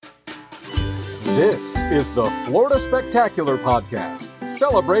This is the Florida Spectacular Podcast,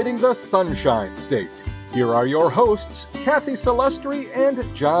 celebrating the Sunshine State. Here are your hosts, Kathy Salustri and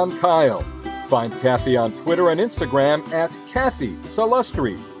John Kyle. Find Kathy on Twitter and Instagram at Kathy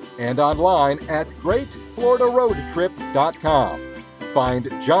Salustri and online at GreatFloridaRoadTrip.com.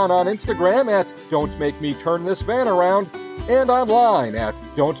 Find John on Instagram at Don't Make Me Turn This Van Around and online at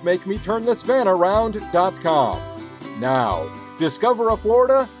Don'tMakeMeTurnThisVanAround.com. Now, discover a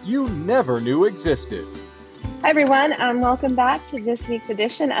Florida you never knew existed. Hi, everyone. Welcome back to this week's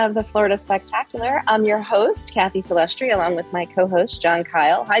edition of the Florida Spectacular. I'm your host, Kathy Salustri, along with my co-host, John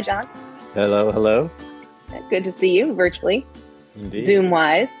Kyle. Hi, John. Hello, hello. Good to see you virtually, Indeed.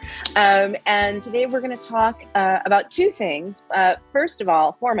 Zoom-wise. And today we're going to talk about two things. First of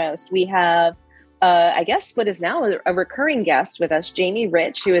all, foremost, we have, I guess, what is now a recurring guest with us, Jamie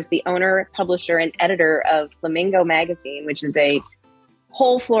Rich, who is the owner, publisher, and editor of Flamingo Magazine, which is a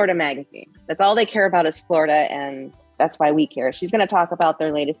whole Florida magazine. That's all they care about is Florida, and that's why we care. She's going to talk about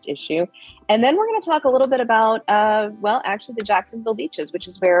their latest issue. And then we're going to talk a little bit about, actually the Jacksonville beaches, which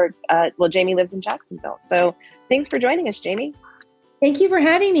is where, Jamie lives in Jacksonville. So thanks for joining us, Jamie. Thank you for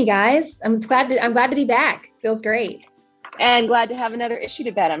having me, guys. I'm glad to be back. Feels great. And glad to have another issue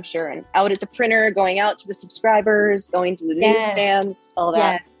to bet, I'm sure. And out at the printer, going out to the subscribers, going to the newsstands, all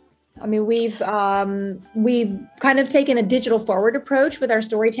that. Yes. I mean, we've kind of taken a digital forward approach with our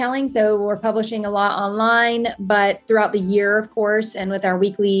storytelling. So we're publishing a lot online, but throughout the year, of course, and with our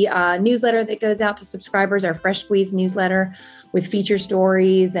weekly newsletter that goes out to subscribers, our Fresh Squeeze newsletter with feature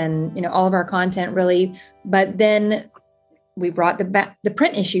stories and, all of our content really. But then we brought the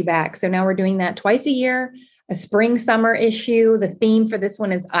print issue back. So now we're doing that twice a year, a spring, summer issue. The theme for this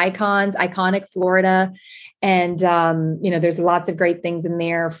one is icons, iconic Florida. And, there's lots of great things in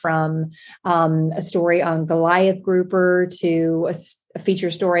there, from a story on Goliath Grouper to a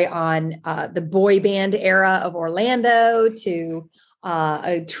feature story on the boy band era of Orlando to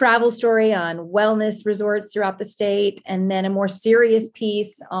a travel story on wellness resorts throughout the state, and then a more serious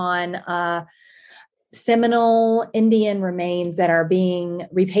piece on Seminole Indian remains that are being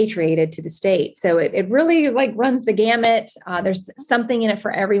repatriated to the state. So it really runs the gamut. There's something in it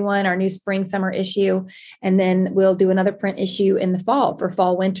for everyone, our new spring, summer issue. And then we'll do another print issue in the fall for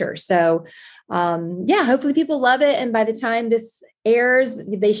fall, winter. So hopefully people love it. And by the time this airs,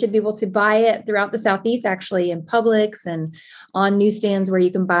 they should be able to buy it throughout the Southeast, actually in Publix and on newsstands where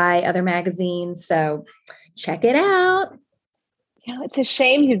you can buy other magazines. So check it out. It's a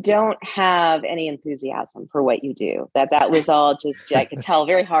shame you don't have any enthusiasm for what you do. That was all just, I could tell,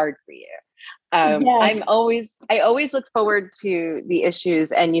 very hard for you. Yes. I always look forward to the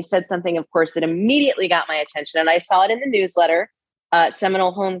issues. And you said something, of course, that immediately got my attention. And I saw it in the newsletter,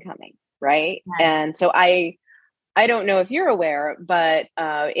 Seminole Homecoming, right? Yes. And so I don't know if you're aware, but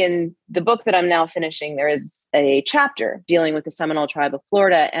in the book that I'm now finishing, there is a chapter dealing with the Seminole tribe of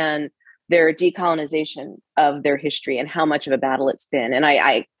Florida and their decolonization of their history and how much of a battle it's been. And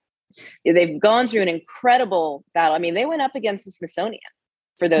they've gone through an incredible battle. I mean, they went up against the Smithsonian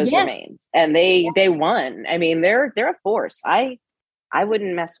for those remains, and they won. I mean, they're a force. I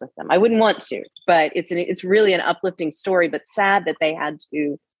wouldn't mess with them. I wouldn't want to, but it's really an uplifting story, but sad that they had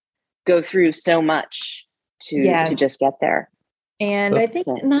to go through so much to just get there. And I think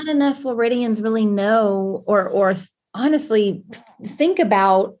not enough Floridians really know or honestly think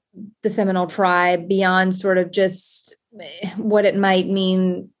about the Seminole tribe beyond sort of just what it might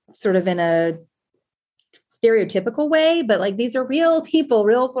mean sort of in a stereotypical way, but these are real people,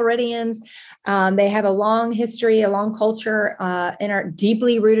 real Floridians. They have a long history, a long culture,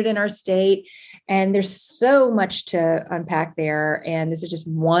 deeply rooted in our state. And there's so much to unpack there. And this is just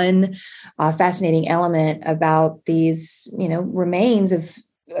one fascinating element about these, remains of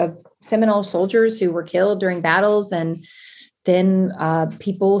Seminole soldiers who were killed during battles, and then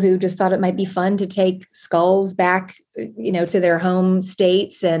people who just thought it might be fun to take skulls back, to their home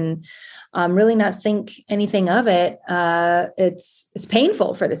states and really not think anything of it. It's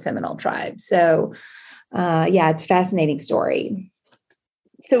painful for the Seminole tribe. So, it's a fascinating story.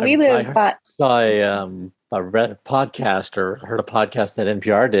 So I read a podcast or heard a podcast that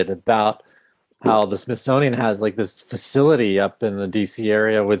NPR did about how the Smithsonian has this facility up in the DC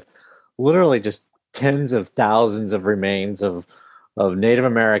area with literally just tens of thousands of remains of Native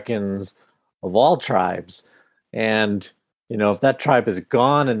Americans of all tribes. And, if that tribe is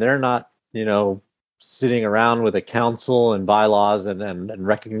gone and they're not, sitting around with a council and bylaws and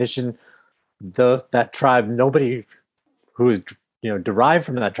recognition, that tribe, nobody who is, derived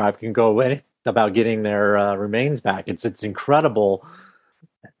from that tribe can go away about getting their remains back. It's incredible.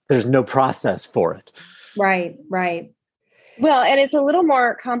 There's no process for it. Right. Well, and it's a little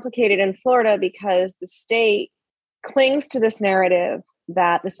more complicated in Florida because the state clings to this narrative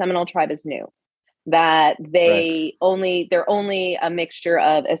that the Seminole tribe is new, that they're only a mixture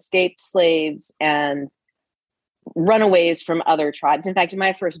of escaped slaves and runaways from other tribes. In fact, in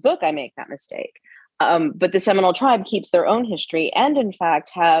my first book, I make that mistake. But the Seminole tribe keeps their own history and, in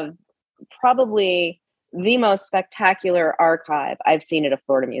fact, have probably the most spectacular archive I've seen at a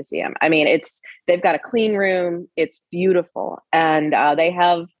Florida museum. I mean, they've got a clean room. It's beautiful. And they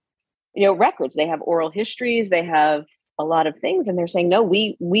have, records. They have oral histories. They have a lot of things. And they're saying, no,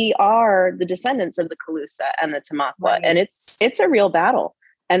 we are the descendants of the Calusa and the Tamaqua. Right. And it's a real battle.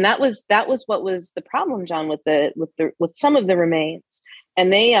 And that was what was the problem, John, with some of the remains.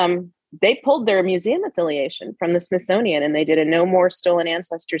 And they pulled their museum affiliation from the Smithsonian, and they did a No More Stolen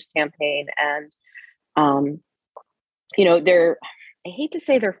Ancestors campaign. And I hate to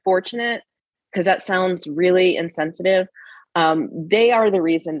say they're fortunate because that sounds really insensitive. They are the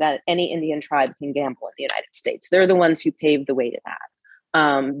reason that any Indian tribe can gamble in the United States. They're the ones who paved the way to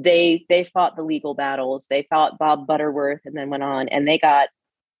that. They fought the legal battles. They fought Bob Butterworth and then went on, and they got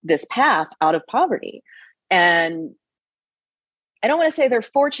this path out of poverty. And I don't want to say they're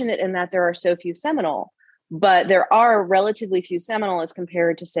fortunate in that there are so few Seminole, but there are relatively few Seminole as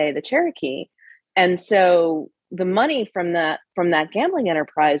compared to, say, the Cherokee. And so the money from that gambling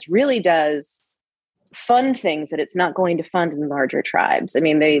enterprise really does fund things that it's not going to fund in larger tribes. I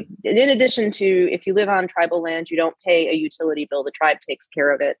mean, in addition to, if you live on tribal land, you don't pay a utility bill, the tribe takes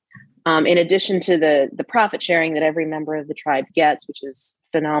care of it. In addition to the profit sharing that every member of the tribe gets, which is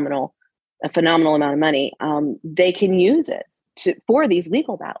a phenomenal amount of money, they can use it for these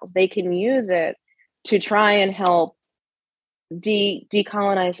legal battles. They can use it to try and help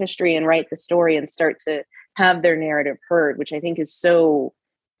decolonize history and write the story and start to have their narrative heard, which I think is so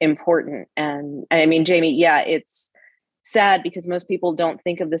important. And I mean, Jamie, yeah, it's sad because most people don't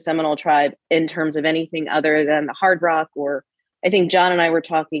think of the Seminole tribe in terms of anything other than the hard rock. Or I think John and I were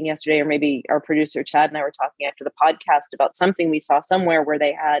talking yesterday, or maybe our producer Chad and I were talking after the podcast about something we saw somewhere where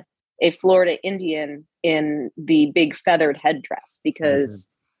they had a Florida Indian in the big feathered headdress because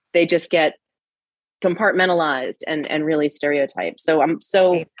they just get compartmentalized and really stereotyped. So I'm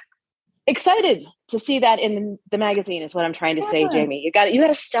so excited to see that in the magazine is what I'm trying to say, Jamie. You got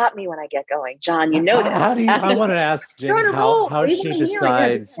to stop me when I get going. John, this. I want to ask Jamie how she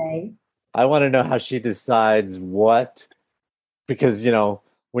decides. I want to know how she decides what, because,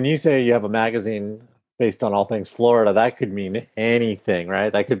 when you say you have a magazine based on all things Florida, that could mean anything,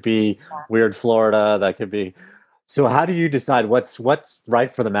 right? That could be Weird Florida. That could be. So how do you decide what's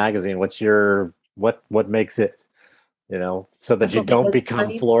right for the magazine? What's what makes it, so that you don't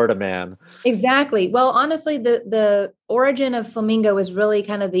become Florida Man? Exactly. Well, honestly, the origin of Flamingo is really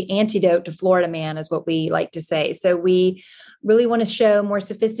kind of the antidote to Florida Man, is what we like to say. So we really want to show more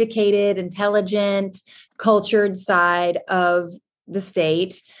sophisticated, intelligent, cultured side of the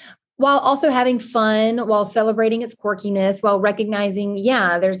state, while also having fun, while celebrating its quirkiness, while recognizing,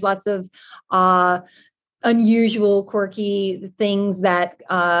 there's lots of unusual, quirky things that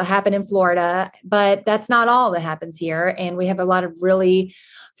happen in Florida, but that's not all that happens here. And we have a lot of really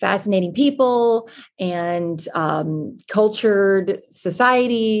fascinating people and cultured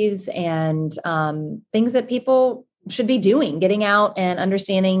societies and things that people should be doing, getting out and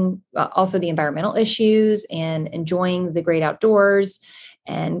understanding also the environmental issues and enjoying the great outdoors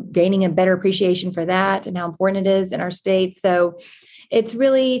and gaining a better appreciation for that and how important it is in our state. So it's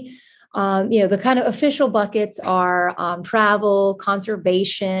really, the kind of official buckets are travel,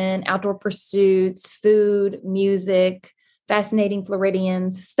 conservation, outdoor pursuits, food, music, fascinating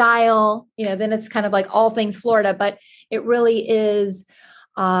Floridians, style, then it's kind of like all things Florida, but it really is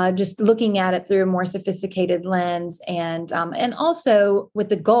just looking at it through a more sophisticated lens and also with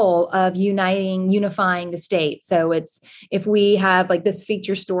the goal of unifying the state. So if we have like this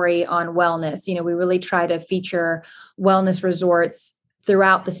feature story on wellness, we really try to feature wellness resorts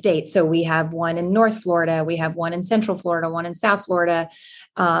throughout the state. So we have one in North Florida, we have one in Central Florida, one in South Florida,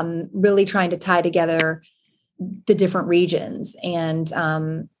 really trying to tie together the different regions and,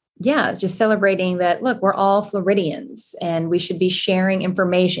 just celebrating that, look, we're all Floridians and we should be sharing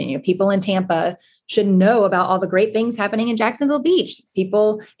information. People in Tampa should know about all the great things happening in Jacksonville Beach.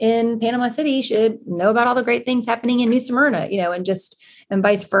 People in Panama City should know about all the great things happening in New Smyrna, and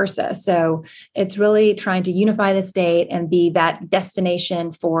vice versa. So it's really trying to unify the state and be that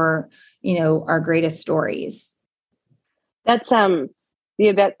destination for, our greatest stories. That's,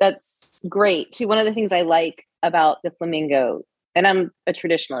 that's great too. One of the things I like about the Flamingo, and I'm a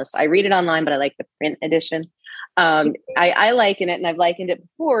traditionalist, I read it online, but I like the print edition. I liken it, and I've likened it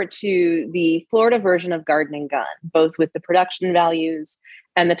before, to the Florida version of Garden and Gun, both with the production values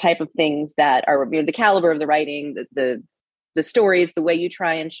and the type of things that are, you know, the caliber of the writing, the stories, the way you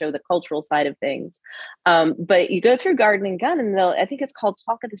try and show the cultural side of things. But you go through Garden and Gun, and I think it's called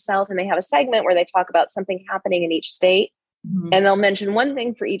Talk of the South, and they have a segment where they talk about something happening in each state. Mm-hmm. And they'll mention one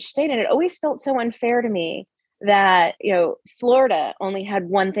thing for each state. And it always felt so unfair to me that, you know, Florida only had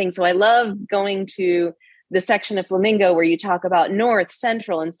one thing. So I love going to the section of Flamingo where you talk about North,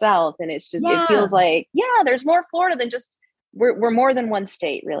 Central, and South. And it's just, It feels like, there's more Florida than just, we're more than one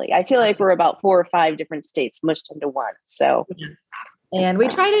state, really. I feel like we're about 4 or 5 different states mushed into one. So, and we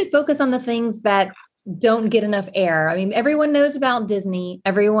try to focus on the things that don't get enough air. I mean, everyone knows about Disney.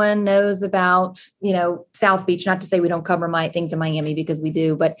 Everyone knows about, you know, South Beach. Not to say we don't cover things in Miami, because we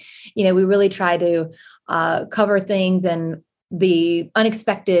do, but, you know, we really try to cover things and the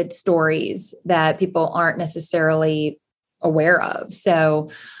unexpected stories that people aren't necessarily aware of. So,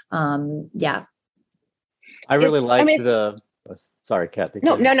 I really liked sorry, Kathy.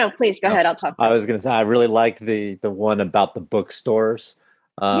 No, please go ahead. I'll talk. I was going to say, I really liked the one about the bookstores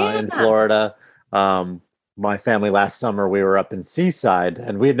in Florida. My family last summer, we were up in Seaside,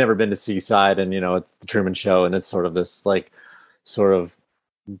 and we had never been to Seaside, and, you know, it's the Truman Show, and it's sort of this sort of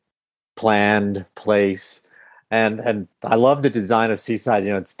planned place. And I love the design of Seaside.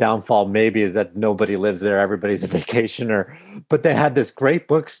 You know, its downfall maybe is that nobody lives there. Everybody's a vacationer, but they had this great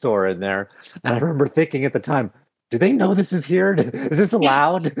bookstore in there. And I remember thinking at the time, do they know this is here? Is this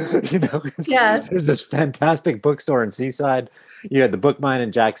allowed? You know, there's this fantastic bookstore in Seaside. You had the Book Mine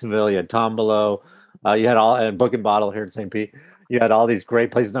in Jacksonville. You had Tombolo. You had and Book and Bottle here in St. Pete. You had all these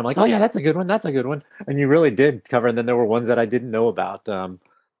great places. I'm like, oh yeah, that's a good one. That's a good one. And you really did cover. And then there were ones that I didn't know about.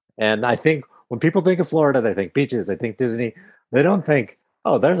 And I think when people think of Florida, they think beaches, they think Disney. They don't think,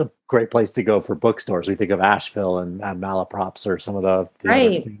 oh, there's a great place to go for bookstores. We think of Asheville and Malaprops or some of the other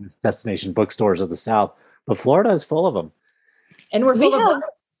famous destination bookstores of the South. But Florida is full of them. And we're full of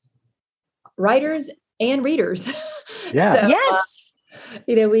writers and readers. Yeah. So, yes.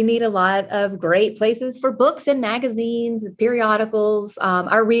 You know, we need a lot of great places for books and magazines, periodicals.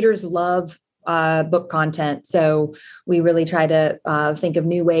 Our readers love book content. So we really try to think of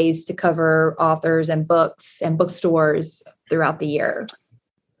new ways to cover authors and books and bookstores throughout the year.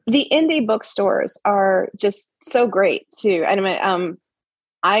 The indie bookstores are just so great too. And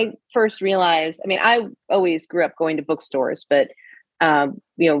I first realized, I always grew up going to bookstores, but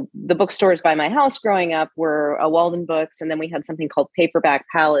you know, the bookstores by my house growing up were Walden Books. And then we had something called Paperback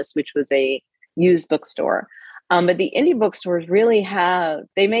Palace, which was a used bookstore. But the indie bookstores really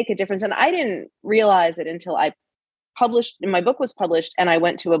they make a difference. And I didn't realize it until my book was published and I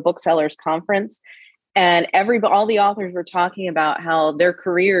went to a booksellers conference, and all the authors were talking about how their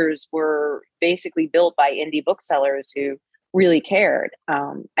careers were basically built by indie booksellers who really cared.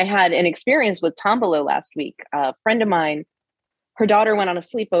 I had an experience with Tombolo last week. A friend of mine, her daughter went on a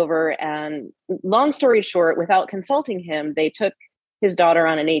sleepover, and long story short, without consulting him, they took his daughter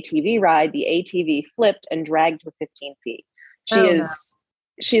on an ATV ride. The ATV flipped and dragged her 15 feet.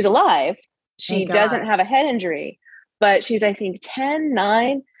 She's alive. She doesn't have a head injury, but she's, I think, 10,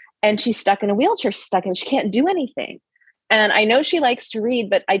 9, and she's stuck in a wheelchair. She's stuck and she can't do anything. And I know she likes to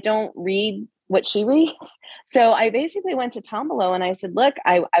read, but I don't read what she reads. So I basically went to Tombolo and I said, look,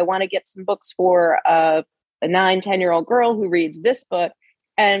 I want to get some books for a 9, 10-year-old girl who reads this book.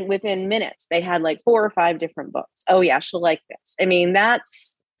 And within minutes, they had like 4 or 5 different books. Oh yeah, she'll like this.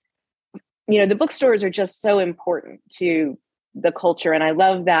 That's, you know, the bookstores are just so important to the culture. And I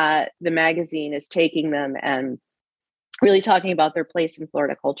love that the magazine is taking them and really talking about their place in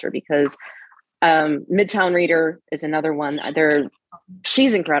Florida culture, because Midtown Reader is another one.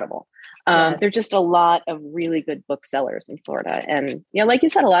 She's incredible. There are just a lot of really good booksellers in Florida. And, you know, like you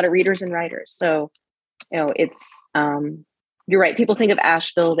said, a lot of readers and writers. So, you know, it's, you're right. People think of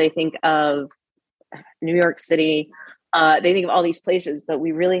Asheville, they think of New York City, they think of all these places, but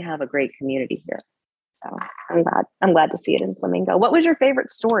we really have a great community here. So I'm glad to see it in Flamingo. What was your favorite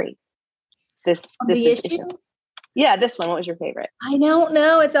story? This edition? Yeah, this one. What was your favorite? I don't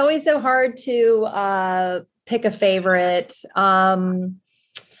know. It's always so hard to pick a favorite. You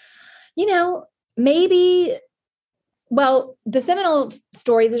know, maybe. Well, the Seminole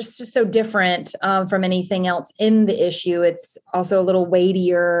story is just so different from anything else in the issue. It's also a little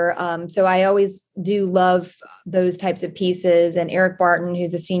weightier. So I always do love those types of pieces. And Eric Barton,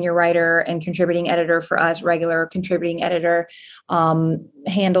 who's a senior writer and contributing editor for us, regular contributing editor,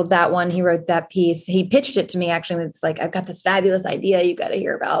 handled that one. He wrote that piece. He pitched it to me, actually. It's like, I've got this fabulous idea you got to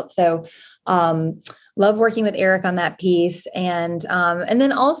hear about. So love working with Eric on that piece. And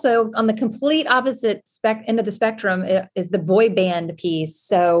then also on the complete opposite end of the spectrum is the boy band piece.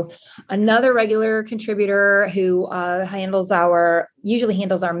 So another regular contributor who usually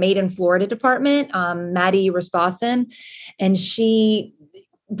handles our Made in Florida department, Maddie Rasbassen, and she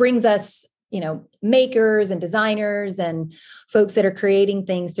brings us, makers and designers and folks that are creating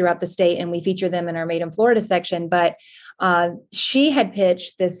things throughout the state. And we feature them in our Made in Florida section. But she had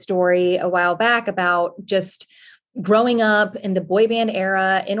pitched this story a while back about just growing up in the boy band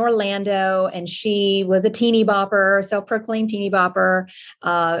era in Orlando. And she was a teeny bopper, self-proclaimed teeny bopper,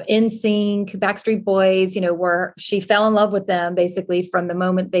 NSYNC, Backstreet Boys, where she fell in love with them basically from the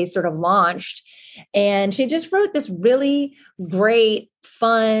moment they sort of launched. And she just wrote this really great,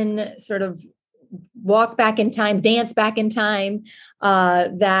 fun sort of walk back in time, dance back in time,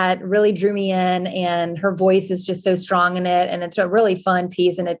 that really drew me in. And her voice is just so strong in it. And it's a really fun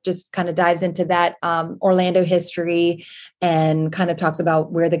piece. And it just kind of dives into that Orlando history and kind of talks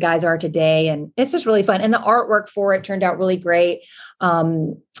about where the guys are today. And it's just really fun. And the artwork for it turned out really great.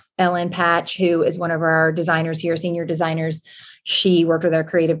 Ellen Patch, who is one of our designers here, senior designers, she worked with our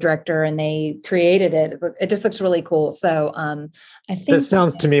creative director and they created it. It just looks really cool. So I think this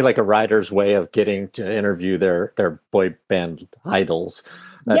sounds to me like a writer's way of getting to interview their boy band idols.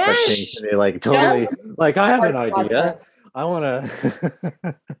 That seems to me like totally like I have an idea. I want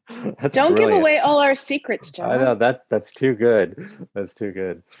to. Don't give away all our secrets, John. I know that's too good. That's too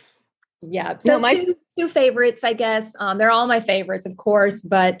good. Yeah. So my two favorites, I guess. They're all my favorites, of course,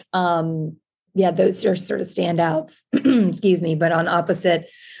 but those are sort of standouts. Excuse me, but on opposite,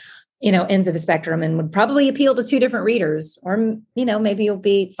 ends of the spectrum, and would probably appeal to two different readers, or maybe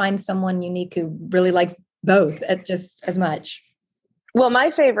you'll find someone unique who really likes both just as much. Well,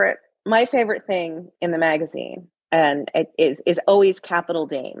 my favorite thing in the magazine, and it is always Capital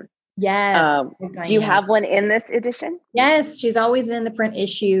Dame. Yes. Do you have one in this edition? Yes, she's always in the print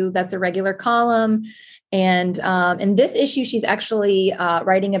issue. That's a regular column. And in this issue, she's actually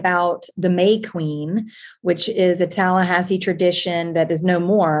writing about the May Queen, which is a Tallahassee tradition that is no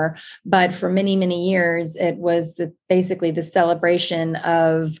more. But for many, many years, it was basically the celebration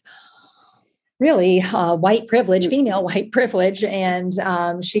of really white privilege, female white privilege. And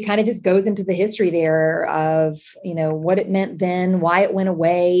she kind of just goes into the history there of, what it meant then, why it went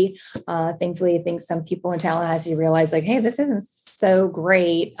away. Thankfully, I think some people in Tallahassee realize like, hey, this isn't so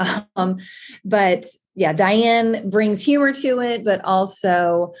great. But yeah, Diane brings humor to it, but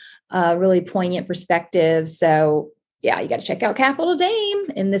also really poignant perspective. So yeah, you got to check out Capital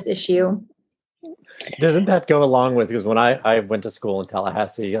Dame in this issue. Doesn't that go along with, because when I went to school in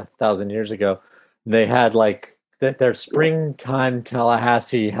Tallahassee 1,000 years ago, they had like their springtime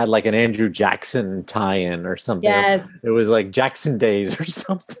Tallahassee had like an Andrew Jackson tie-in or something. Yes. It was like Jackson Days or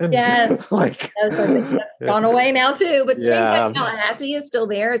something. Yes. Like that's gone away now too, but springtime Tallahassee is still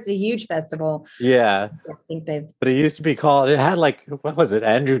there. It's a huge festival. Yeah. I think but it used to be called, it had like, what was it?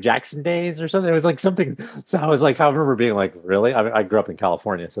 Andrew Jackson Days or something. It was like something. So I was like, I remember being like, really? I grew up in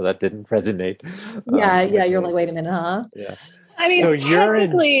California, so that didn't resonate. Yeah. You're like, wait a minute, huh? Yeah. I mean, so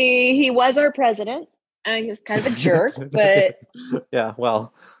technically, he was our president. He was kind of a jerk, but yeah,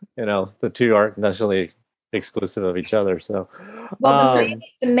 well, the two aren't necessarily exclusive of each other. So, well,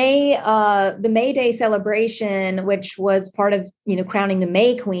 the May Day celebration, which was part of crowning the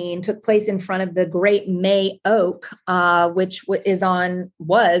May Queen, took place in front of the Great May Oak, which was on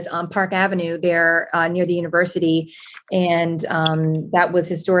Park Avenue there near the university, and that was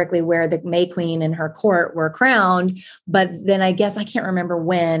historically where the May Queen and her court were crowned. But then I guess I can't remember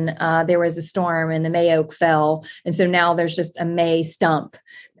when there was a storm and the May Oak fell, and so now there's just a May stump,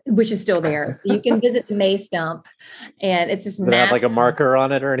 which is still there. You can visit the May stump, and it's just. Does it have like a marker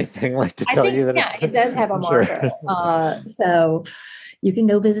on it or anything to tell you that? Yeah, it does have a marker. Sure. So you can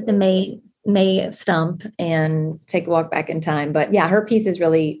go visit the May stump and take a walk back in time. But yeah, her piece is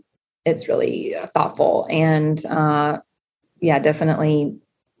really thoughtful, and definitely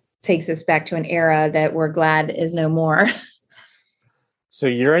takes us back to an era that we're glad is no more. So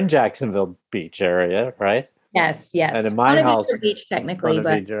you're in Jacksonville Beach area, right? Yes. And in my house, Beach, technically,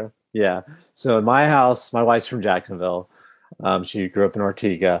 but yeah. So in my house, my wife's from Jacksonville. She grew up in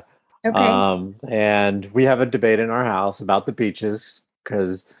Ortega. Okay. And we have a debate in our house about the beaches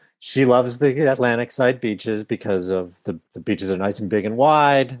because she loves the Atlantic side beaches because of the beaches are nice and big and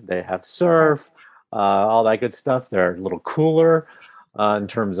wide. They have surf, all that good stuff. They're a little cooler in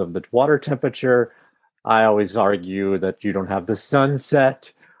terms of the water temperature. I always argue that you don't have the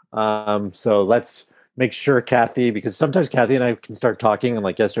sunset. So let's make sure, Kathy, because sometimes Kathy and I can start talking. And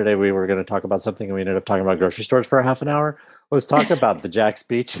like yesterday, we were going to talk about something and we ended up talking about grocery stores for a half an hour. Let's talk about the Jax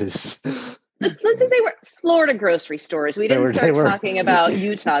beaches. let's say they were Florida grocery stores. We didn't start talking about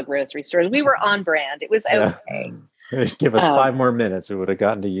Utah grocery stores. We were on brand. It was okay. Give us 5 more minutes, we would have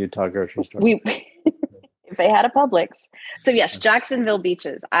gotten to Utah grocery stores. If they had a Publix. So yes, Jacksonville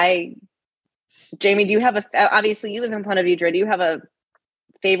beaches. Jamie, do you have obviously you live in Ponte Vedra. Do you have a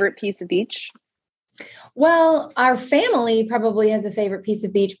favorite piece of beach? Well, our family probably has a favorite piece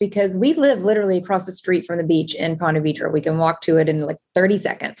of beach because we live literally across the street from the beach in Ponte Vedra. We can walk to it in like 30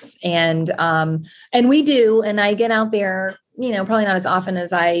 seconds. And we do. And I get out there, probably not as often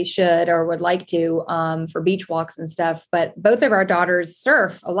as I should or would like to for beach walks and stuff. But both of our daughters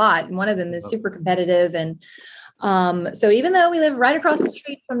surf a lot. And one of them is super competitive. And so even though we live right across the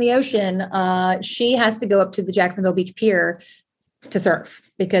street from the ocean, she has to go up to the Jacksonville Beach Pier to surf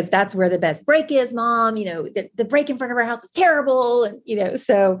because that's where the best break is, Mom. The break in front of our house is terrible. And,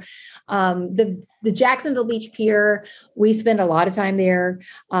 so the Jacksonville Beach Pier, we spend a lot of time there.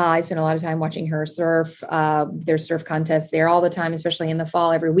 I spend a lot of time watching her surf. There's surf contests there all the time, especially in the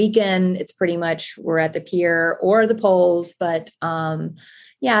fall. Every weekend, it's pretty much we're at the pier or the poles. But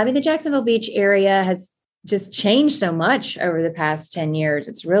the Jacksonville Beach area has just changed so much over the past 10 years.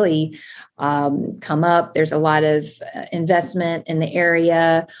 It's really come up. There's a lot of investment in the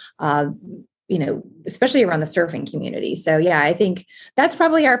area, especially around the surfing community. So I think that's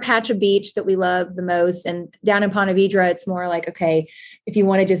probably our patch of beach that we love the most. And down in Ponte Vedra, it's more like, okay, if you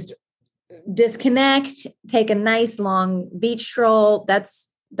want to just disconnect, take a nice long beach stroll, that's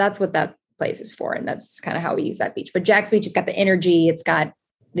what that place is for. And that's kind of how we use that beach. But Jack's Beach has got the energy. It's got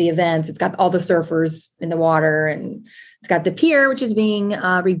the events. It's got all the surfers in the water, and it's got the pier, which is being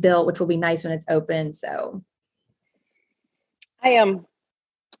rebuilt, which will be nice when it's open. So I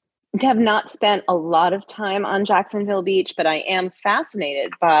have not spent a lot of time on Jacksonville Beach, but I am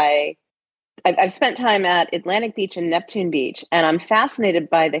fascinated by, I've spent time at Atlantic Beach and Neptune Beach, and I'm fascinated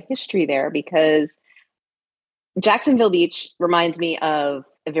by the history there because Jacksonville Beach reminds me of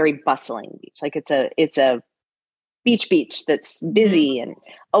a very bustling beach. Like it's a beach that's busy and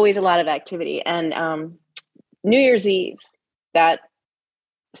always a lot of activity. And New Year's Eve, that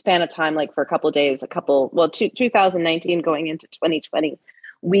span of time, like for a couple of days, 2019 going into 2020,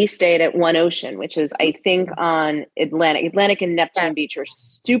 we stayed at One Ocean, which is, I think, on Atlantic and Neptune Beach are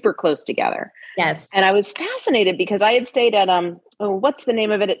super close together. Yes. And I was fascinated because I had stayed at, what's the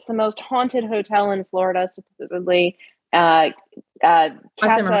name of it? It's the most haunted hotel in Florida, supposedly. Casa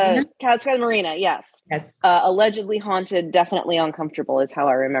Marina, yes. Allegedly haunted, definitely uncomfortable is how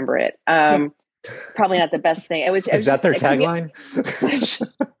I remember it. Probably not the best thing. Is that their tagline?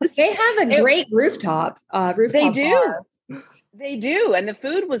 They have a great rooftop. They do. Bar. They do. And the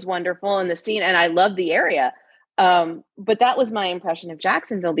food was wonderful and the scene, and I love the area. But that was my impression of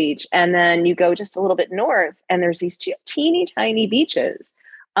Jacksonville Beach. And then you go just a little bit north and there's these two teeny tiny beaches.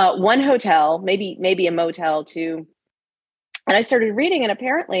 One hotel, maybe a motel too. And I started reading, and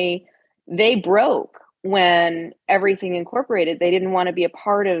apparently they broke when everything incorporated. They didn't want to be a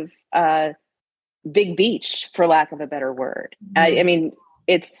part of Big Beach, for lack of a better word. Mm-hmm. I mean,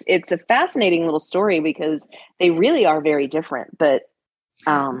 it's a fascinating little story because they really are very different. But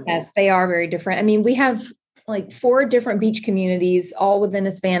yes, they are very different. I mean, we have like 4 different beach communities, all within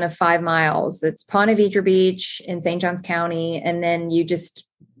a span of 5 miles. It's Ponte Vedra Beach in St. Johns County, and then you just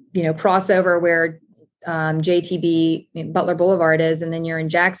cross over where JTB Butler Boulevard is, and then you're in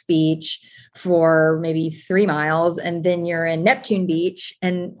Jack's Beach for maybe 3 miles, and then you're in Neptune Beach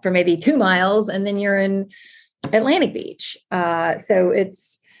and for maybe 2 miles, and then you're in Atlantic Beach. So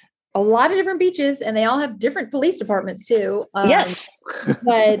it's a lot of different beaches, and they all have different police departments too. Yes.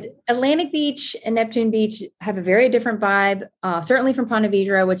 But Atlantic Beach and Neptune Beach have a very different vibe, certainly from Ponte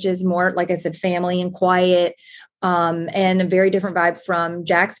Vedra, which is more, like I said, family and quiet. And a very different vibe from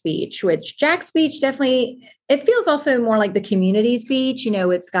Jack's Beach, which Jack's Beach definitely, it feels also more like the community's beach.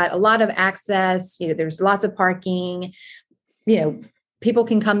 It's got a lot of access, there's lots of parking, people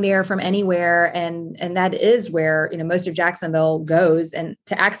can come there from anywhere. And that is where, most of Jacksonville goes and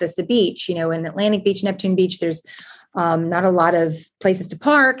to access the beach. In Atlantic Beach, Neptune Beach, there's not a lot of places to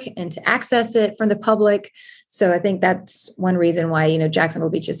park and to access it from the public. So I think that's one reason why, Jacksonville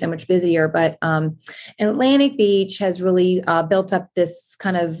Beach is so much busier. But Atlantic Beach has really built up this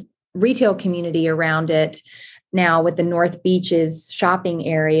kind of retail community around it now with the North Beaches shopping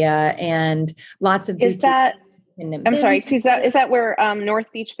area and lots of beaches. I'm sorry, excuse that. Is that where North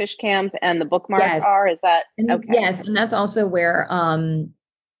Beach Fish Camp and the Bookmark are? Is that okay? Yes. And that's also where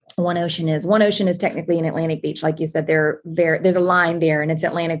One Ocean is. One Ocean is technically in Atlantic Beach. Like you said, there's a line there and it's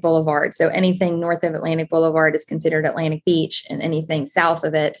Atlantic Boulevard. So anything north of Atlantic Boulevard is considered Atlantic Beach, and anything south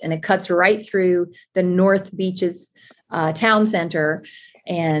of it. And it cuts right through the North Beaches town center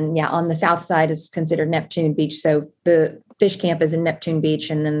And yeah, on the south side is considered Neptune Beach. So the fish camp is in Neptune Beach,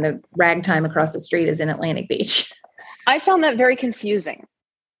 and then the ragtime across the street is in Atlantic Beach. I found that very confusing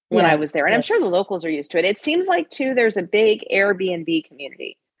when I was there. And I'm sure the locals are used to it. It seems like, too, there's a big Airbnb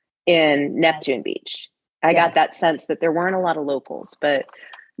community in Neptune Beach. I got that sense that there weren't a lot of locals. But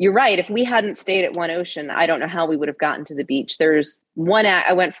you're right. If we hadn't stayed at One Ocean, I don't know how we would have gotten to the beach. There's one,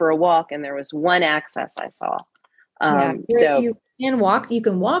 I went for a walk, and there was one access I saw. So you can walk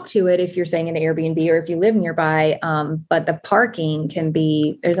to it if you're staying in an Airbnb or if you live nearby. But the parking can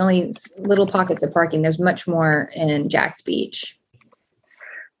be, there's only little pockets of parking. There's much more in Jax Beach.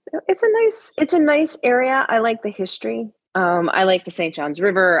 It's a nice area. I like the history. I like the St. Johns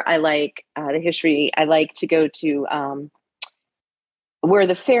River. I like the history. I like to go to where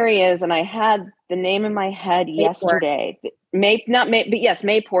the ferry is. And I had the name in my head yesterday.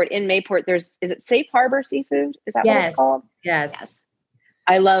 Mayport. In Mayport, is it Safe Harbor Seafood? Is that what it's called? Yes.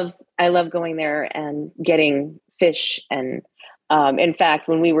 I love going there and getting fish. And in fact,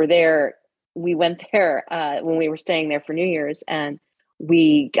 when we were there, we went there when we were staying there for New Year's, and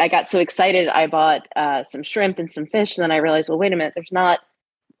I got so excited. I bought some shrimp and some fish, and then I realized, well, wait a minute, there's not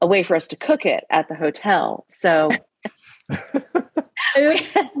a way for us to cook it at the hotel. So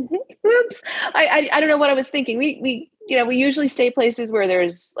oops. I don't know what I was thinking. We usually stay places where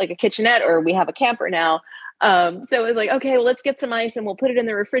there's like a kitchenette, or we have a camper now. So it was like, okay, well, let's get some ice and we'll put it in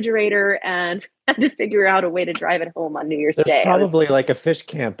the refrigerator, and had to figure out a way to drive it home on New Year's Day. There's probably like a fish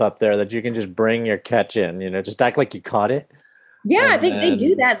camp up there that you can just bring your catch in, just act like you caught it. Yeah, I think they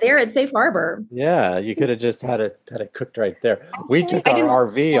do that there at Safe Harbor. Yeah, you could have just had it cooked right there. We took our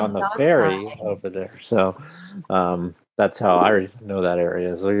RV on the ferry over there. So that's how I know that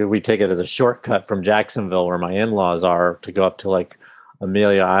area. So we take it as a shortcut from Jacksonville, where my in-laws are, to go up to like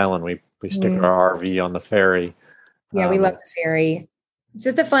Amelia Island. We stick our RV on the ferry. Yeah, we love the ferry. It's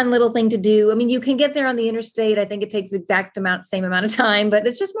just a fun little thing to do. I mean, you can get there on the interstate. I think it takes same amount of time, but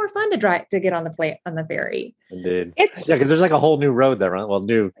it's just more fun to get on the ferry. Indeed. Because there's like a whole new road that runs. Well,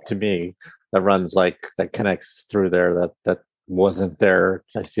 new to me, that runs that connects through there. That wasn't there,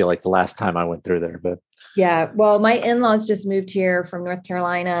 I feel like, the last time I went through there. But yeah, well, my in-laws just moved here from North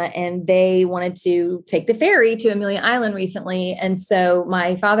Carolina, and they wanted to take the ferry to Amelia Island recently. And so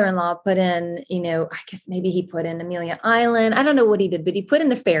my father-in-law put in, I guess maybe he put in Amelia Island. I don't know what he did, but he put in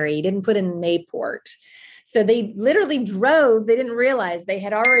the ferry. He didn't put in Mayport. So they literally drove. They didn't realize they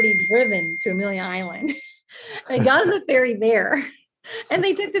had already driven to Amelia Island. They got on the ferry there. And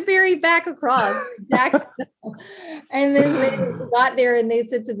they took the ferry back across Jacksonville. And then they got there, and they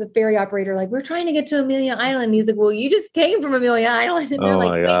said to the ferry operator, like, we're trying to get to Amelia Island. And he's like, well, you just came from Amelia Island. And they're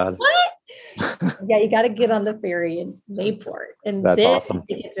my God. What? Yeah, you got to get on the ferry in Mayport. And that's then awesome.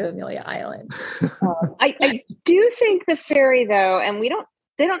 to get to Amelia Island. I do think the ferry, though, and they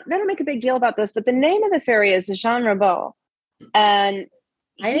don't make a big deal about this, but the name of the ferry is Jean Ribault. And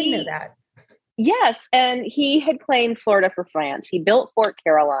I didn't know that. Yes, and he had claimed Florida for France. He built Fort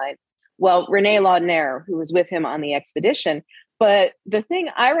Caroline. Well, Rene Laudonnière, who was with him on the expedition. But the thing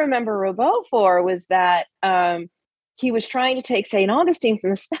I remember Ribault for was that he was trying to take St. Augustine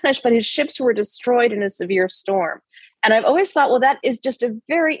from the Spanish, but his ships were destroyed in a severe storm. And I've always thought, well, that is just a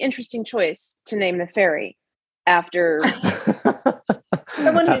very interesting choice to name the ferry after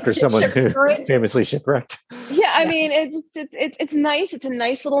someone who famously shipwrecked. Yeah, I mean, it's nice. It's a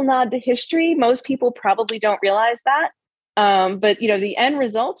nice little nod to history. Most people probably don't realize that. But the end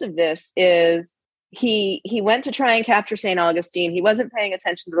result of this is he went to try and capture St. Augustine. He wasn't paying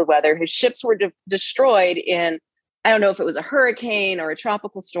attention to the weather. His ships were destroyed in, I don't know if it was a hurricane or a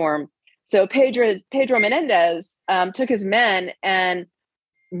tropical storm. So Pedro Menendez took his men and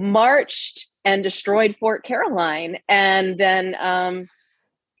marched and destroyed Fort Caroline, and then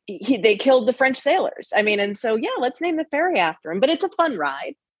they killed the French sailors. I mean, and so let's name the ferry after him. But it's a fun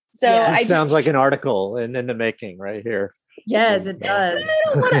ride. So it sounds like an article in the making right here. Yes, it does.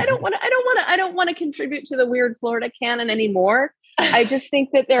 I don't want to contribute to the weird Florida canon anymore. I just think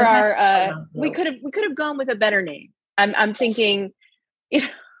that there are we could have gone with a better name. I'm thinking,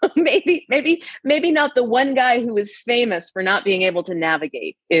 maybe not the one guy who is famous for not being able to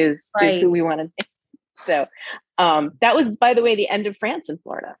navigate is who we want to name. So that was, by the way, the end of France in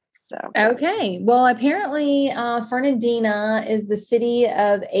Florida. So okay, well, apparently Fernandina is the city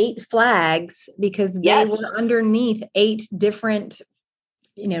of 8 flags, because they were underneath 8 different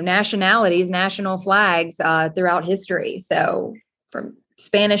nationalities, national flags throughout history. So from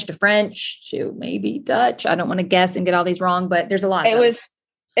Spanish to French to maybe Dutch. I don't want to guess and get all these wrong, but there's a lot of them.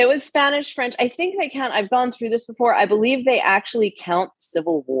 It was Spanish, French. I think they count. I've gone through this before. I believe they actually count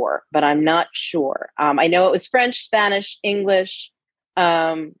Civil War, but I'm not sure. I know it was French, Spanish, English,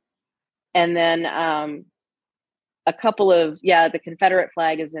 And then a couple of, the Confederate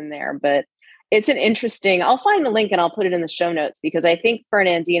flag is in there, but it's an interesting, I'll find the link and I'll put it in the show notes because I think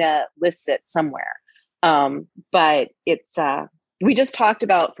Fernandina lists it somewhere. But it's, we just talked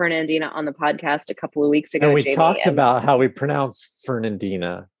about Fernandina on the podcast a couple of weeks ago. And we Jamie, talked about how we pronounce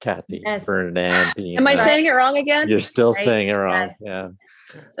Fernandina, Kathy. Yes. Fernandina. Am I saying it wrong again? You're still Right. saying it wrong. Yes. Yeah.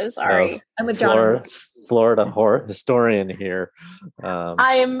 So sorry. So, I'm with John. Florida historian here.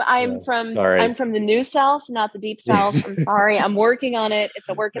 I'm from the New South, not the Deep South. I'm sorry. I'm working on it. It's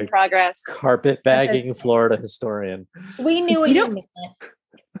a work in progress. Carpet bagging Florida historian. We knew what you meant.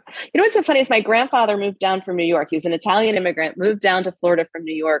 You know what's so funny is my grandfather moved down from New York. He was an Italian immigrant, moved down to Florida from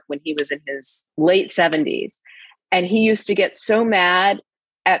New York when he was in his late 70s. And he used to get so mad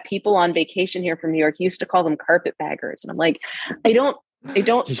at people on vacation here from New York. He used to call them carpetbaggers. And I'm like, I don't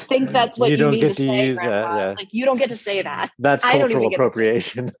think that's what you mean to say, use Grandpa. that, yeah. Like, you don't get to say that. That's I don't cultural even get to say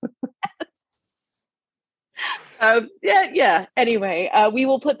appropriation. Yeah. Anyway, we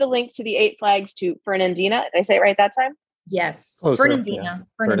will put the link to the 8 flags to Fernandina. Did I say it right that time? Yes. Closer, Fernandina.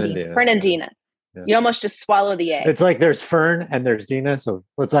 Fernandina. Fernandina. Yeah. You almost just swallow the A. It's like there's Fern and there's Dina. So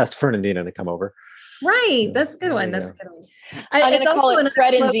let's ask Fernandina to come over. Right. That's a good one. Yeah. That's a good one. I'm going to call it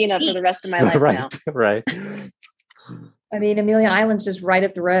Fred and close Dina beach. for the rest of my life now. Right. I mean, Amelia Island's just right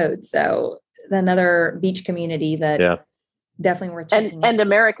up the road. So another beach community that definitely worth checking And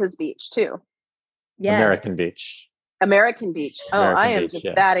America's Beach too. Yes. American Beach. American Beach. American I am Beach, just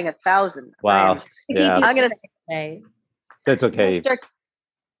yes. batting 1,000. Wow. Yeah. I'm going to say. That's okay. start.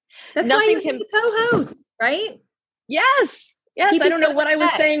 That's Nothing why you can- can co-host, right? Yes. Keep I don't it know what I was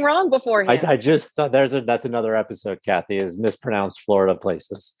fresh. saying wrong beforehand. I just thought that's another episode, Kathy, is mispronounced Florida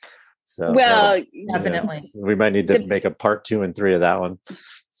places. So well, Definitely. we might need to make a part 2 and 3 of that one.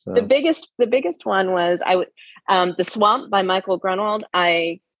 So the biggest one was The Swamp by Michael Grunwald.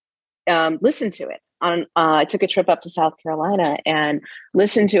 I listened to it on. I took a trip up to South Carolina and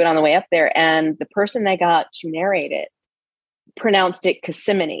listened to it on the way up there. And the person they got to narrate it pronounced it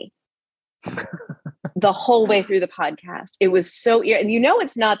Kissimmee the whole way through the podcast. It was so, and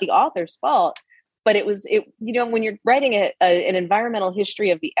it's not the author's fault, but when you're writing an environmental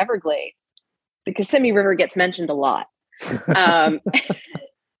history of the Everglades, the Kissimmee River gets mentioned a lot.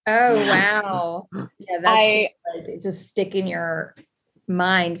 Oh, wow. Yeah, that's just stick in your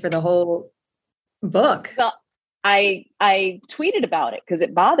mind for the whole book. Well, I tweeted about it because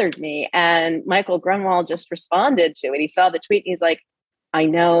it bothered me, and Michael Grunwald just responded to it. He saw the tweet and he's like, I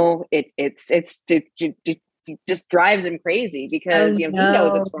know it just drives him crazy because he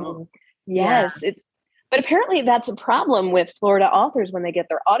knows it's wrong. Yes, but apparently that's a problem with Florida authors when they get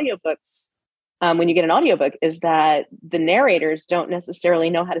their audiobooks. When you get an audiobook, is that the narrators don't necessarily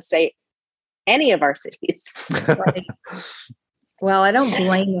know how to say any of our cities. Right. Well, I don't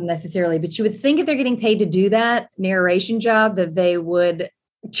blame them necessarily, but you would think if they're getting paid to do that narration job, that they would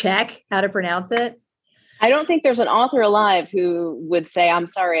check how to pronounce it. I don't think there's an author alive who would say, I'm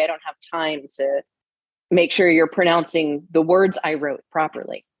sorry, I don't have time to make sure you're pronouncing the words I wrote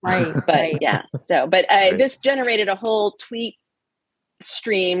properly. Right. But yeah. So, but this generated a whole tweet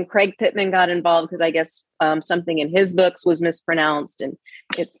stream. Craig Pittman got involved because I guess something in his books was mispronounced, and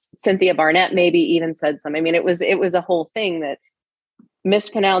it's Cynthia Barnett maybe even said something. I mean, it was a whole thing that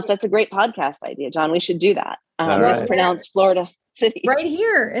mispronounced. That's a great podcast idea, John. We should do that. Mispronounced Florida cities. Right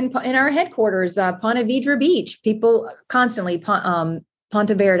here in our headquarters, Ponte Vedra Beach. People constantly Ponte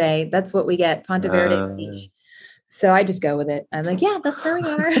Verde. That's what we get, Ponte Verde Beach. So I just go with it. I'm like, yeah, that's where we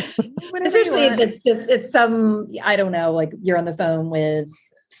are. Especially if it's some, I don't know, like you're on the phone with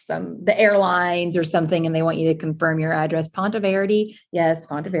the airlines or something, and they want you to confirm your address. Ponte Verde. Yes,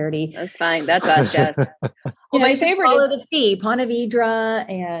 Ponte Verde. That's fine. That's us, Jess. Well, my favorite follow is the T, Ponte Vedra,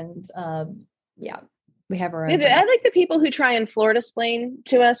 and we have our own. I like the people who try and Florida-splain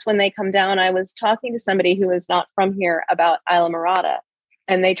to us when they come down. I was talking to somebody who is not from here about Islamorada,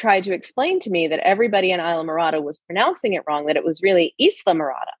 and they tried to explain to me that everybody in Islamorada was pronouncing it wrong, that it was really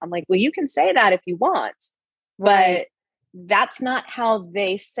Islamorada. I'm like, well, you can say that if you want, but that's not how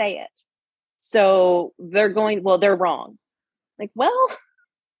they say it. So they're wrong. Like, well,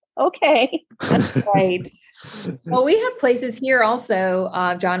 okay. That's right. Well, we have places here also,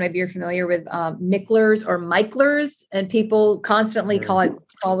 John, maybe you're familiar with Micklers or Micklers, and people constantly call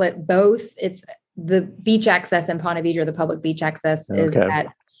it both. It's the beach access in Ponte Vedra, the public beach access is at,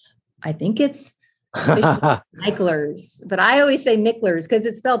 I think it's Micklers, but I always say Micklers because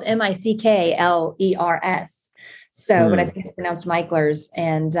it's spelled Micklers. So, but I think it's pronounced Micklers.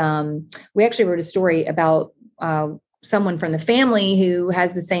 And we actually wrote a story about someone from the family who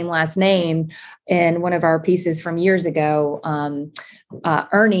has the same last name in one of our pieces from years ago,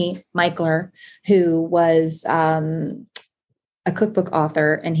 Ernie Michler, who was a cookbook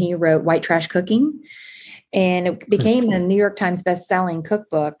author, and he wrote White Trash Cooking. And it became a New York Times best-selling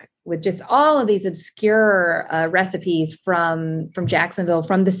cookbook with just all of these obscure recipes from Jacksonville,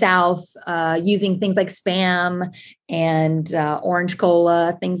 from the South, using things like Spam and orange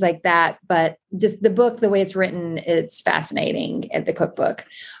cola, things like that. But just the book, the way it's written, it's fascinating at the cookbook.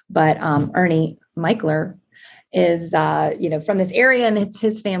 But Ernie Michler is, from this area, and it's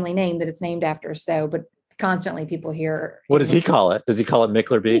his family name that it's named after. So, but constantly people hear. What does he call it? Does he call it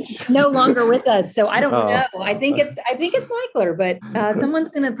Michler Beach? He's no longer with us, so I don't know. I think it's Michler, but someone's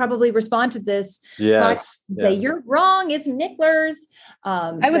going to probably respond to this. Yes, say you're wrong. It's Michler's.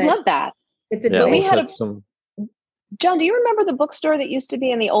 I would love that. It's a we had John, do you remember the bookstore that used to be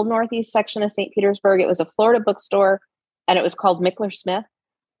in the Old Northeast section of St. Petersburg? It was a Florida bookstore, and it was called Michler Smith.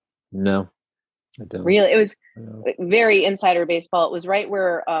 No. I don't. Really, it was very insider baseball. It was right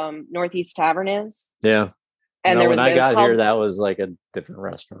where Northeast Tavern is. Yeah, and when I got here, that was like a different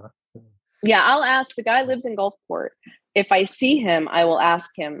restaurant. Yeah, I'll ask. The guy lives in Gulfport. If I see him, I will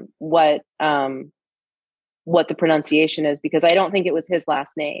ask him what the pronunciation is, because I don't think it was his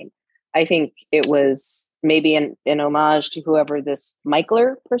last name. I think it was maybe an homage to whoever this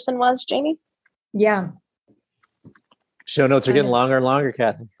Michler person was. Jamie. Yeah. Show notes are getting longer and longer,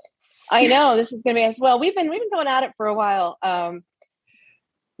 Kathy. I know this is going to be as well. We've been going at it for a while. Well,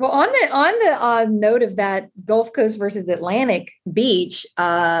 on the note of that Gulf Coast versus Atlantic beach,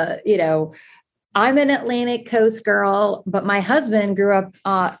 I'm an Atlantic Coast girl, but my husband grew up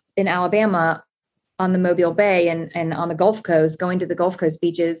in Alabama on the Mobile Bay and on the Gulf Coast, going to the Gulf Coast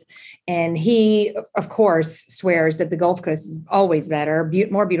beaches. And he, of course, swears that the Gulf Coast is always better,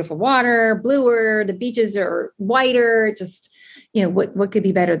 more beautiful water, bluer, the beaches are whiter, just, what could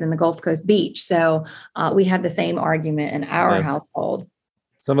be better than the Gulf Coast beach? So we had the same argument in our household.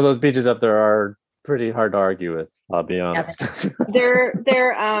 Some of those beaches up there are pretty hard to argue with, I'll be honest. They're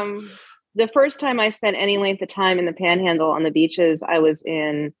the first time I spent any length of time in the Panhandle on the beaches,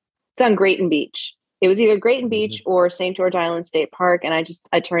 it's on Grayton Beach. It was either Grayton Beach or St. George Island State Park. And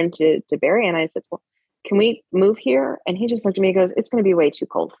I turned to Barry and I said, well, can we move here? And he just looked at me and goes, it's going to be way too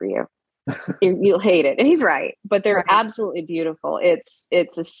cold for you. You'll hate it. And he's right, but they're absolutely beautiful. It's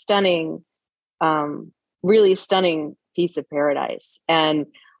a stunning, really stunning piece of paradise. And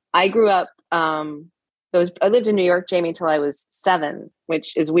I grew up, I lived in New York, Jamie, until I was 7,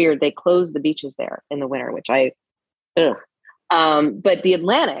 which is weird. They close the beaches there in the winter, which but the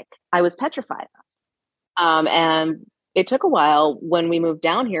Atlantic, I was petrified of. And it took a while when we moved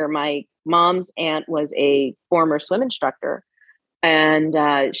down here. My mom's aunt was a former swim instructor. And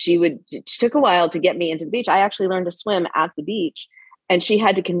she took a while to get me into the beach. I actually learned to swim at the beach, and she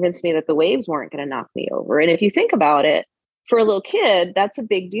had to convince me that the waves weren't going to knock me over. And if you think about it, for a little kid, that's a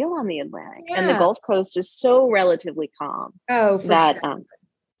big deal on the Atlantic. Yeah. And the Gulf Coast is so relatively calm. Oh, for sure.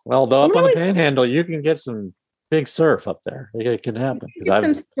 Well, though up on the Panhandle, you can get some big surf up there. It can happen.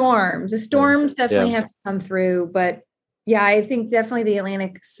 Some storms. The storms definitely have to come through, but yeah, I think definitely the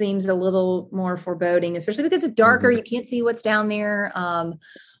Atlantic seems a little more foreboding, especially because it's darker. You can't see what's down there.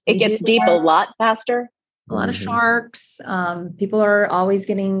 It gets deep a lot faster. A lot of sharks. People are always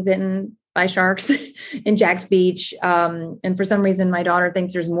getting bitten by sharks in Jack's Beach. And for some reason, my daughter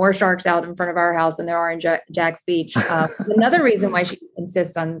thinks there's more sharks out in front of our house than there are in Jack's Beach. Another reason why she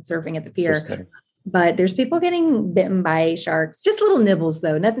insists on surfing at the pier. But there's people getting bitten by sharks. Just little nibbles,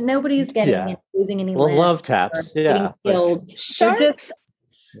 though. Nobody's getting losing any. Well, love taps. Yeah. Killed. Sharks.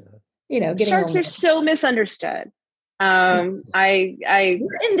 Sharks are so misunderstood. We're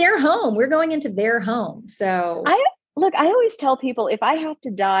in their home. We're going into their home. So I always tell people, if I have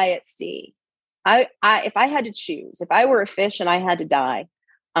to die at sea, if I had to choose, if I were a fish and I had to die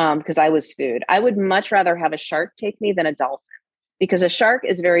because I was food, I would much rather have a shark take me than a dolphin. Because a shark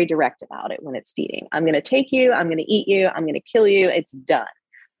is very direct about it when it's feeding. I'm going to take you. I'm going to eat you. I'm going to kill you. It's done.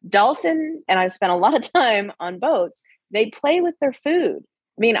 Dolphin, and I've spent a lot of time on boats, they play with their food.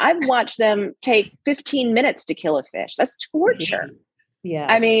 I mean, I've watched them take 15 minutes to kill a fish. That's torture. Yeah.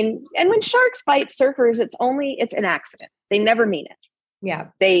 I mean, and when sharks bite surfers, it's an accident. They never mean it. Yeah.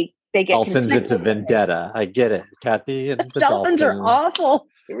 They get dolphins. It's a vendetta. I get it, Kathy. And dolphins are awful.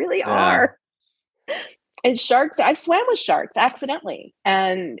 They really are. And sharks, I've swam with sharks accidentally,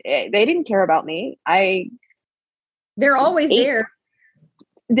 and they didn't care about me. They're always there.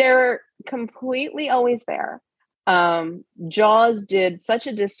 They're completely always there. Jaws did such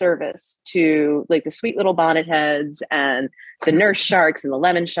a disservice to like the sweet little bonnet heads and the nurse sharks and the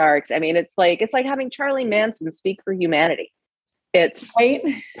lemon sharks. I mean, it's like having Charlie Manson speak for humanity. It's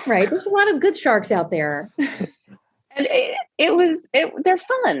right. There's a lot of good sharks out there. And they're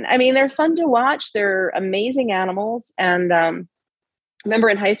fun. I mean, they're fun to watch. They're amazing animals. And remember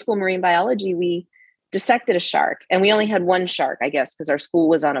in high school marine biology, we dissected a shark, and we only had one shark, I guess, because our school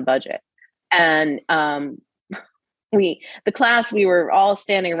was on a budget. And the class, we were all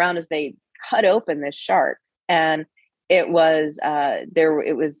standing around as they cut open this shark, and it was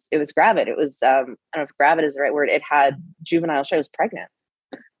gravid. It was I don't know if gravid is the right word. It had juvenile shark. It was pregnant.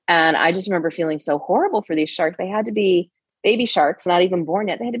 And I just remember feeling so horrible for these sharks. They had to be baby sharks, not even born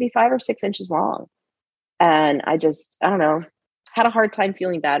yet. They had to be 5 or 6 inches long. And I don't know, had a hard time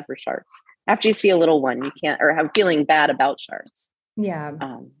feeling bad for sharks. After you see a little one, you can't, or have feeling bad about sharks. Yeah.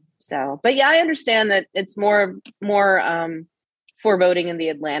 But yeah, I understand that it's more foreboding in the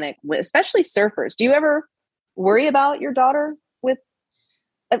Atlantic, especially surfers. Do you ever worry about your daughter with?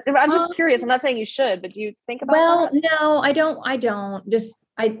 I'm just curious. I'm not saying you should, but do you think about that? No, I don't. Just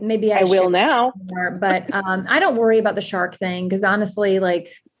I will now. More, but I don't worry about the shark thing because honestly, like,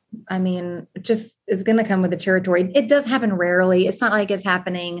 I mean, it just is going to come with the territory. It does happen rarely. It's not like it's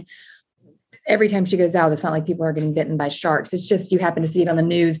happening every time she goes out. It's not like people are getting bitten by sharks. It's just you happen to see it on the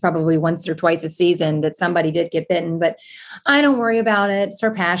news probably once or twice a season that somebody did get bitten. But I don't worry about it. It's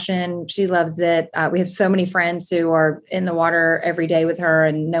her passion. She loves it. We have so many friends who are in the water every day with her,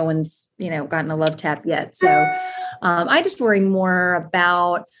 and no one's gotten a love tap yet. So I just worry more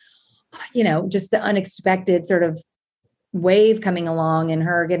about just the unexpected sort of wave coming along and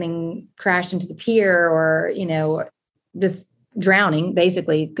her getting crashed into the pier or just drowning.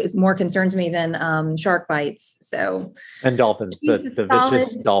 Basically, it more concerns me than shark bites. So and dolphins, the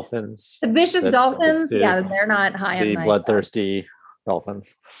vicious dolphins, yeah, they're not high on my bloodthirsty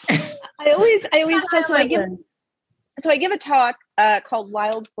dolphins. I always tell so I give a talk called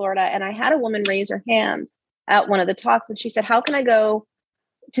Wild Florida, and I had a woman raise her hand at one of the talks, and she said, "How can I go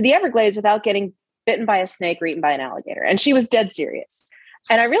to the Everglades without getting bitten by a snake or eaten by an alligator?" And she was dead serious.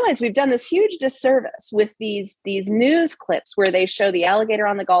 And I realized we've done this huge disservice with these news clips where they show the alligator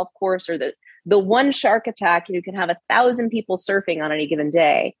on the golf course or the one shark attack. You can have 1,000 people surfing on any given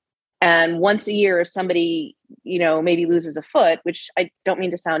day. And once a year, somebody, maybe loses a foot, which I don't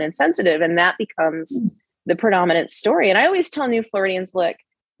mean to sound insensitive. And that becomes the predominant story. And I always tell new Floridians, look,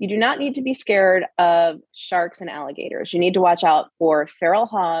 you do not need to be scared of sharks and alligators. You need to watch out for feral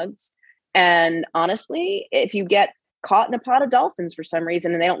hogs. And honestly, if you get caught in a pot of dolphins for some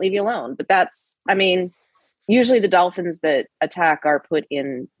reason and they don't leave you alone, but usually the dolphins that attack are put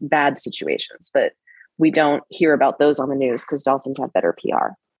in bad situations, but we don't hear about those on the news because dolphins have better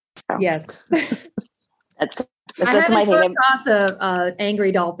PR. So. Yes. that's my thing. Across a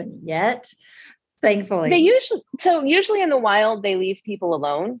angry dolphin yet. Thankfully, they usually in the wild, they leave people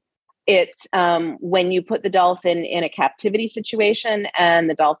alone. It's when you put the dolphin in a captivity situation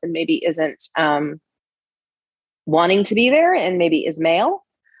and the dolphin maybe isn't wanting to be there and maybe is male,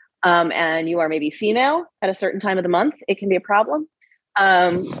 and you are maybe female at a certain time of the month, it can be a problem.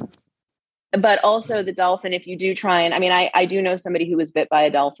 But also the dolphin, if you do try and, I do know somebody who was bit by a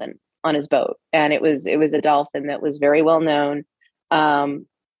dolphin on his boat, and it was a dolphin that was very well known.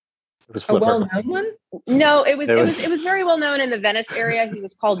 It was Flipper. A well-known one? No, it was very well known in the Venice area. He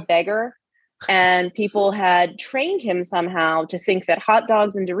was called Beggar, and people had trained him somehow to think that hot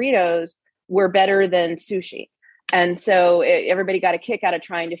dogs and Doritos were better than sushi. And so everybody got a kick out of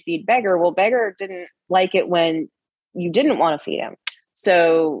trying to feed Beggar. Well, Beggar didn't like it when you didn't want to feed him.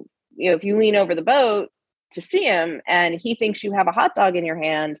 So, if you lean over the boat to see him and he thinks you have a hot dog in your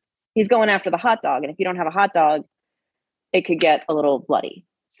hand, he's going after the hot dog. And if you don't have a hot dog, it could get a little bloody.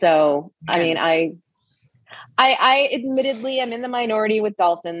 So, I admittedly am in the minority with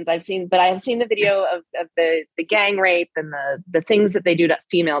dolphins. I have seen the video of the gang rape and the things that they do to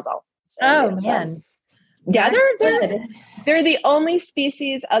female dolphins. Oh, man. Yeah, they're the only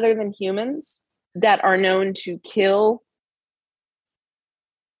species other than humans that are known to kill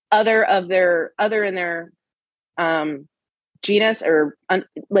other in their genus or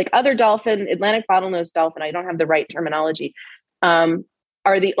like other dolphin, Atlantic bottlenose dolphin. I don't have the right terminology.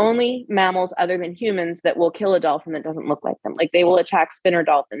 Are the only mammals other than humans that will kill a dolphin that doesn't look like them. Like they will attack spinner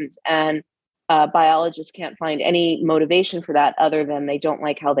dolphins, and biologists can't find any motivation for that other than they don't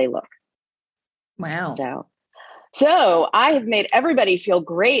like how they look. Wow. So I have made everybody feel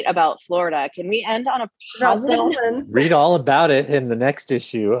great about Florida. Can we end on a positive? Read all about it in the next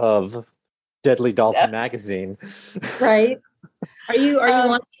issue of Deadly Dolphin magazine. Right. Are you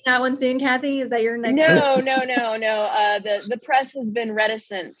launching that one soon, Kathy? Is that your next? No. The press has been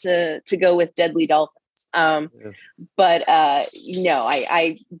reticent to go with deadly dolphins. But no,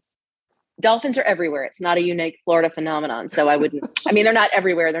 I dolphins are everywhere. It's not a unique Florida phenomenon. So I wouldn't. I mean, they're not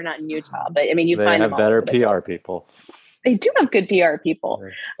everywhere. They're not in Utah, but I mean, you find them all better PR people. They do have good PR people.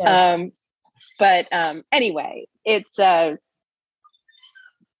 Yes. But anyway, it's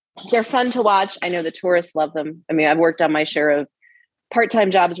they're fun to watch. I know the tourists love them. I mean, I've worked on my share of part-time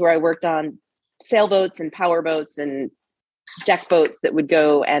jobs where I worked on sailboats and power boats and deck boats that would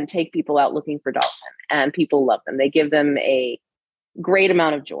go and take people out looking for dolphin, and people love them. They give them a great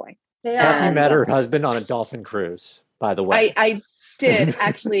amount of joy. Kathy met her husband on a dolphin cruise, by the way. I did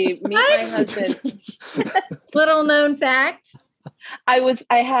actually meet my husband. Little known fact. I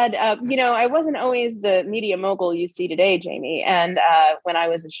wasn't always the media mogul you see today, Jamie. And when I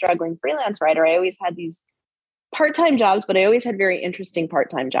was a struggling freelance writer, I always had these part-time jobs, but I always had very interesting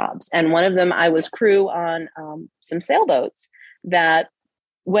part-time jobs. And one of them, I was crew on some sailboats that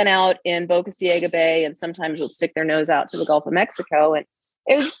went out in Boca Ciega Bay, and sometimes would stick their nose out to the Gulf of Mexico. And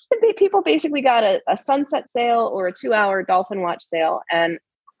it was people basically got a sunset sail or a 2-hour dolphin watch sail. And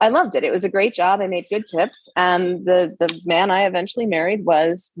I loved it. It was a great job. I made good tips. And the man I eventually married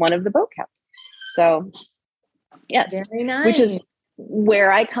was one of the boat captains. So yes, very nice. Which is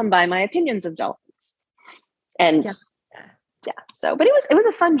where I come by my opinions of dolphins. And yeah. So, but it was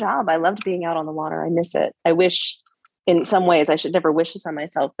a fun job. I loved being out on the water. I miss it. I wish in some ways, I should never wish this on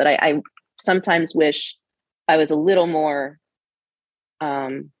myself, but I sometimes wish I was a little more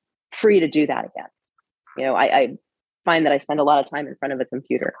free to do that again. You know, I find that I spend a lot of time in front of a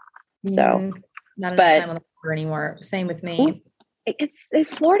computer. So not enough time on the water anymore. Same with me.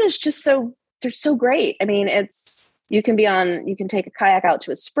 Florida's just they're so great. I mean, you can take a kayak out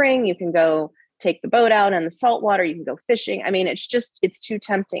to a spring, you can go take the boat out in the salt water, you can go fishing. I mean, it's too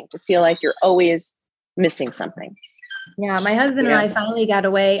tempting to feel like you're always missing something. Yeah, my husband and I finally got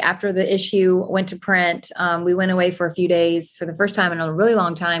away after the issue went to print. We went away for a few days for the first time in a really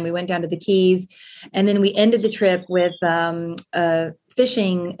long time. We went down to the Keys, and then we ended the trip with a day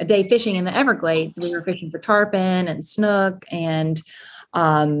fishing in the Everglades. We were fishing for tarpon and snook, and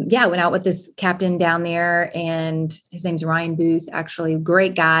went out with this captain down there, and his name's Ryan Booth, actually,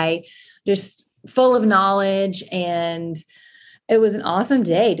 great guy, just full of knowledge. And it was an awesome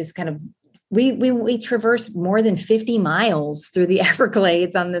day. Just kind of, we traversed more than 50 miles through the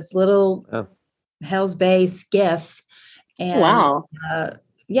Everglades on this little Hell's Bay skiff. And wow.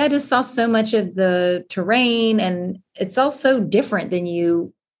 I just saw so much of the terrain, and it's all so different than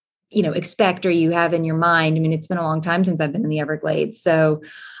you expect or you have in your mind. I mean, it's been a long time since I've been in the Everglades. So,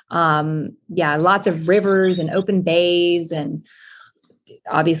 lots of rivers and open bays, and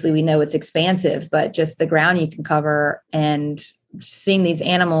obviously we know it's expansive, but just the ground you can cover and seeing these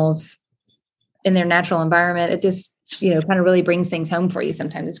animals in their natural environment, it just, kind of really brings things home for you.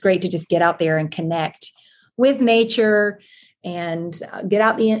 Sometimes it's great to just get out there and connect with nature and get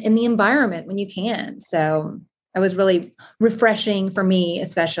out in the environment when you can. So it was really refreshing for me,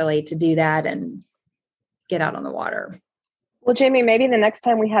 especially, to do that and get out on the water. Well, Jamie, maybe the next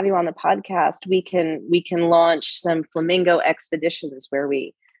time we have you on the podcast, we can launch some flamingo expeditions where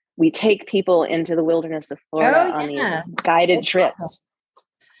we take people into the wilderness of Florida on these guided trips. Awesome.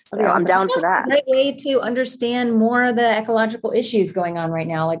 So I'm down for that. It's a great way to understand more of the ecological issues going on right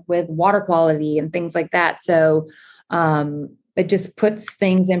now, like with water quality and things like that. So it just puts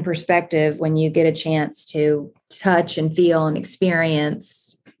things in perspective when you get a chance to touch and feel and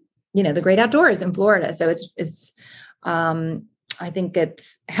experience, the great outdoors in Florida. So it's I think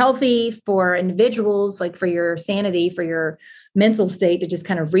it's healthy for individuals, like for your sanity, for your mental state, to just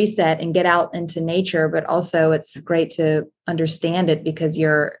kind of reset and get out into nature. But also it's great to understand it because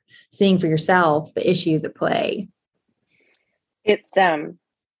you're seeing for yourself the issues at play. It's,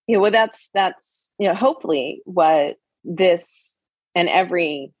 that's hopefully what this and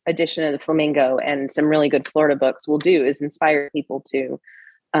every edition of the Flamingo and some really good Florida books will do, is inspire people to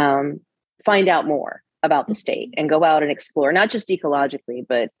find out more about the state and go out and explore, not just ecologically,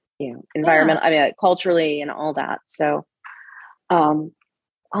 but environment, culturally and all that. So on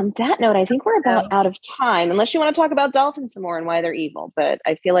that note, I think we're about out of time, unless you want to talk about dolphins some more and why they're evil, but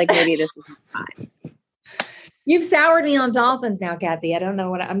I feel like maybe this is time. You've soured me on dolphins now, Kathy. I don't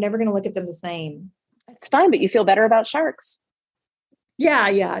know I'm never going to look at them the same. It's fine, but you feel better about sharks.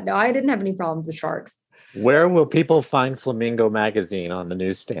 Yeah. No, I didn't have any problems with sharks. Where will people find Flamingo magazine on the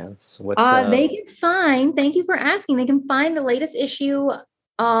newsstands? They can find, thank you for asking, they can find the latest issue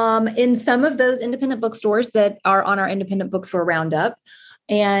in some of those independent bookstores that are on our independent bookstore roundup.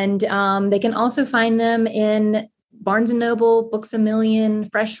 And they can also find them in Barnes & Noble, Books A Million,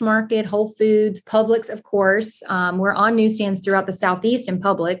 Fresh Market, Whole Foods, Publix, of course. We're on newsstands throughout the Southeast and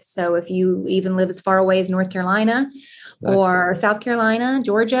Publix. So if you even live as far away as North Carolina or South Carolina,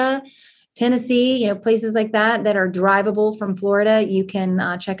 Georgia, Tennessee, places like that are drivable from Florida, you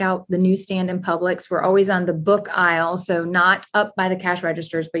can check out the newsstand in Publix. We're always on the book aisle, so not up by the cash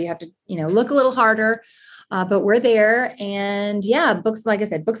registers, but you have to, look a little harder. But we're there. And yeah, books, like I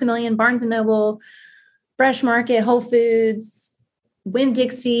said, Books A Million, Barnes & Noble, Fresh Market, Whole Foods,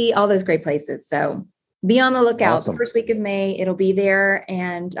 Winn-Dixie, all those great places. So be on the lookout. Awesome. The first week of May, it'll be there,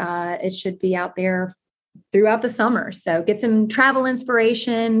 and it should be out there throughout the summer. So get some travel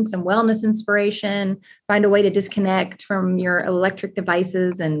inspiration, some wellness inspiration, find a way to disconnect from your electric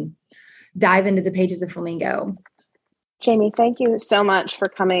devices and dive into the pages of Flamingo. Jamie, thank you so much for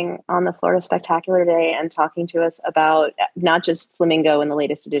coming on the Florida Spectacular Day and talking to us about not just Flamingo in the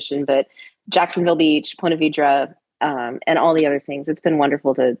latest edition, but Jacksonville Beach, Ponte Vedra, and all the other things. It's been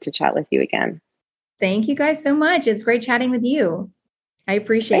wonderful to chat with you again. Thank you guys so much. It's great chatting with you. I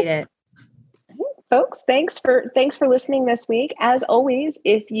appreciate it. Folks, thanks for listening this week. As always,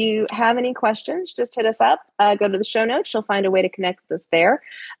 if you have any questions, just hit us up. Go to the show notes. You'll find a way to connect with us there.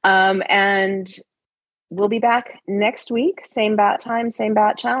 And we'll be back next week, same bat time, same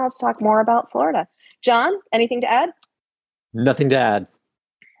bat channel, to talk more about Florida. John, anything to add? Nothing to add.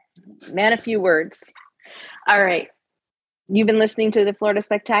 Man, a few words. All right. You've been listening to the Florida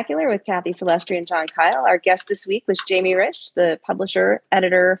Spectacular with Kathy Celestri and John Kyle. Our guest this week was Jamie Rich, the publisher,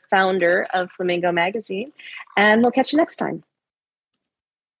 editor, founder of Flamingo Magazine. And we'll catch you next time.